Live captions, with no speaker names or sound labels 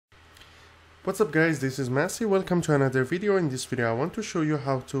What's up guys, this is Masi. Welcome to another video. In this video I want to show you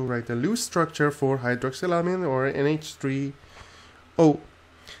how to write a loose structure for hydroxylamine or NH3O.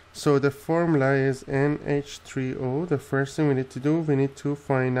 So the formula is NH3O. The first thing we need to do, we need to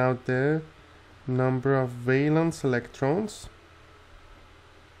find out the number of valence electrons.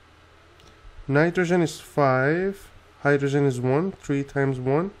 Nitrogen is 5, hydrogen is 1, 3 times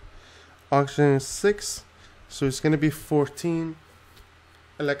 1, oxygen is 6, so it's going to be 14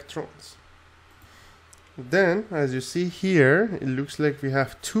 electrons. Then, as you see here, it looks like we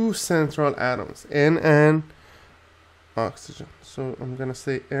have two central atoms, N and oxygen. So I'm gonna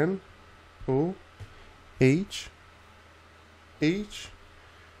say N, O, H, H,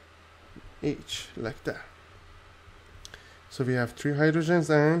 H, like that. So we have three hydrogens,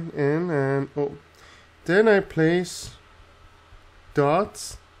 N and O. Then I place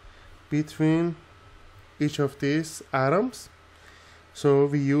dots between each of these atoms. So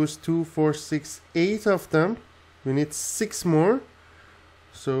we use 2, 4, 6, 8 of them. We need 6 more.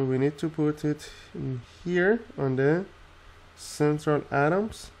 So we need to put it in here on the central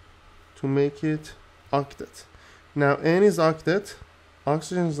atoms to make it octet. Now N is octet,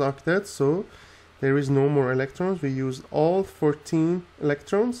 oxygen is octet, so there is no more electrons. We use all 14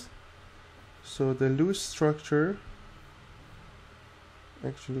 electrons. So the loose structure,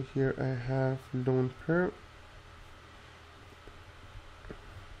 actually here I have lone pair.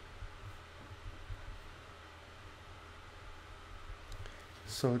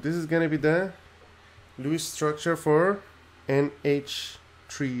 So this is going to be the loose structure for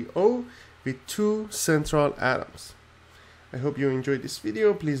NH3O with two central atoms. I hope you enjoyed this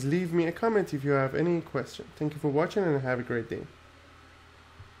video. Please leave me a comment if you have any question. Thank you for watching and have a great day.